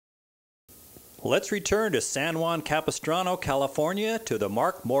Let's return to San Juan Capistrano, California, to the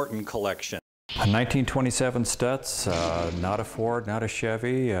Mark Morton collection. A 1927 Stutz, not a Ford, not a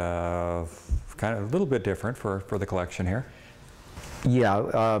Chevy, kind of a little bit different for the collection here.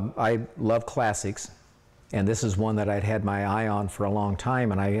 Yeah, I love classics, and this is one that I'd had my eye on for a long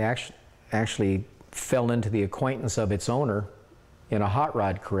time, and I actually fell into the acquaintance of its owner in a hot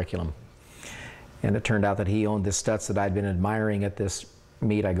rod curriculum. And it turned out that he owned this Stutz that I'd been admiring at this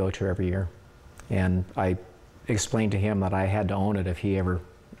meet I go to every year. And I explained to him that I had to own it if he ever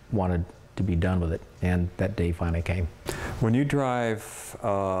wanted to be done with it, and that day finally came. When you drive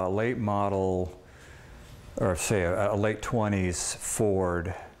a late model, or say a late 20s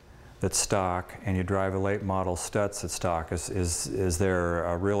Ford that's stock, and you drive a late model Stutz that's stock, is there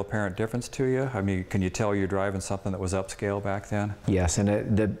a real apparent difference to you? I mean, can you tell you're driving something that was upscale back then? Yes,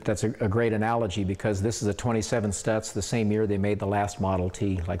 and that's a great analogy, because this is a 27 Stutz, the same year they made the last Model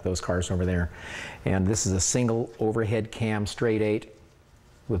T, like those cars over there. And this is a single overhead cam straight 8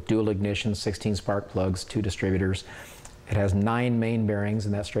 with dual ignition, 16 spark plugs, 2 distributors. It has 9 main bearings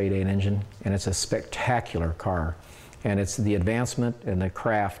in that straight 8 engine, and it's a spectacular car. And it's the advancement and the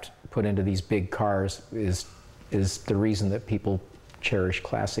craft put into these big cars is the reason that people cherish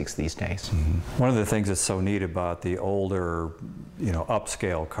classics these days. Mm-hmm. One of the things that's so neat about the older,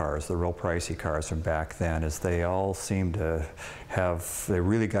 upscale cars, the real pricey cars from back then, is they all seem to they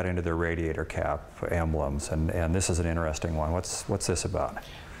really got into their radiator cap emblems, and this is an interesting one. What's this about?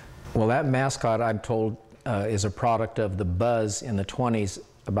 Well, that mascot, I'm told, is a product of the buzz in the 20s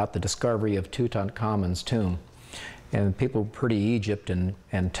about the discovery of Tutankhamun's tomb. And people were pretty Egypt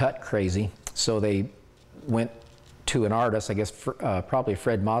and Tut crazy, so they went to an artist, I guess probably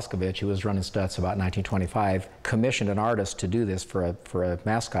Fred Moscovich, who was running Stutz about 1925, commissioned an artist to do this for a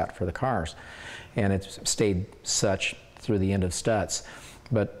mascot for the cars. And it stayed such through the end of Stutz.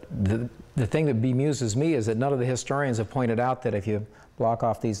 But the thing that bemuses me is that none of the historians have pointed out that if you block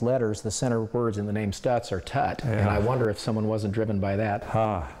off these letters, the center words in the name Stutz are Tut. Yeah. And I wonder if someone wasn't driven by that.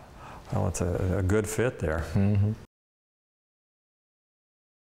 Well, it's a good fit there. Mm-hmm.